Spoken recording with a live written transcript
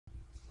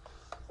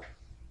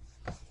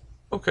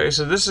Okay,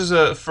 so this is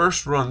a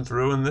first run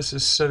through, and this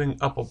is setting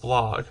up a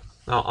blog.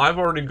 Now, I've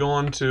already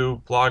gone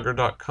to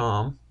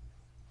blogger.com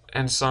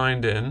and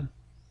signed in,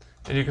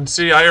 and you can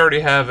see I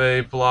already have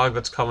a blog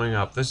that's coming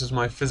up. This is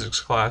my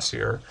physics class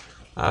here.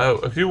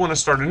 If you want to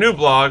start a new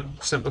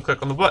blog, simply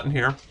click on the button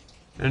here,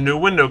 and a new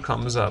window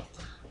comes up.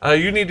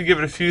 You need to give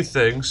it a few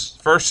things.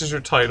 First is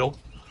your title.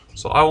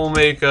 So I will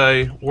make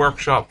a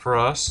workshop for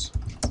us.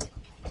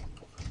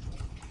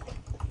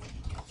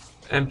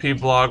 MP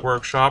blog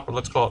workshop, or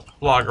let's call it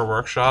blogger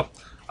workshop.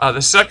 The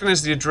second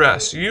is the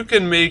address. You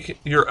can make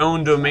your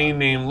own domain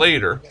name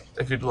later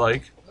if you'd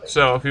like.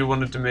 So if you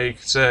wanted to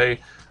make, say,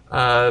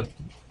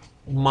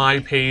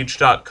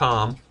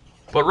 mypage.com,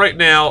 but right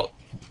now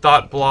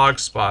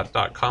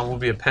 .blogspot.com will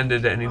be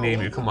appended to any name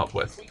you come up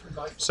with.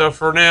 So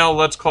for now,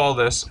 let's call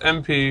this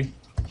MP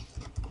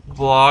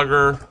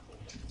blogger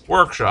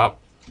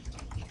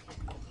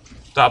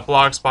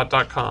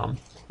workshop.blogspot.com.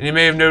 And you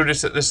may have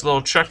noticed that this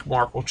little check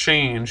mark will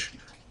change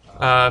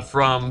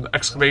from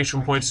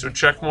exclamation points to a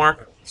check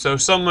mark. So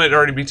some might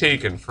already be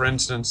taken. For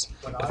instance,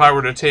 if I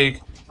were to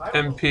take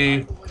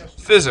MP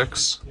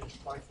Physics,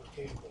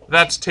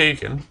 that's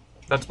taken.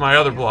 That's my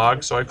other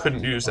blog, so I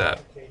couldn't use that.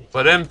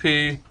 But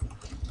MP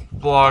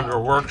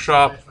Blogger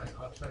Workshop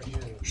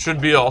should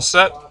be all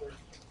set.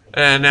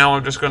 And now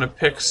I'm just going to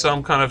pick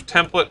some kind of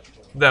template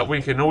that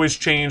we can always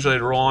change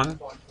later on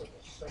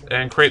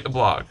and create the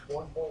blog.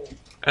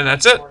 And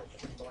that's it.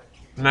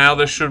 Now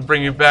this should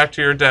bring you back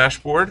to your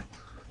dashboard,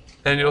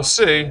 and you'll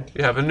see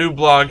you have a new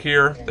blog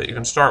here that you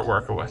can start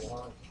working with.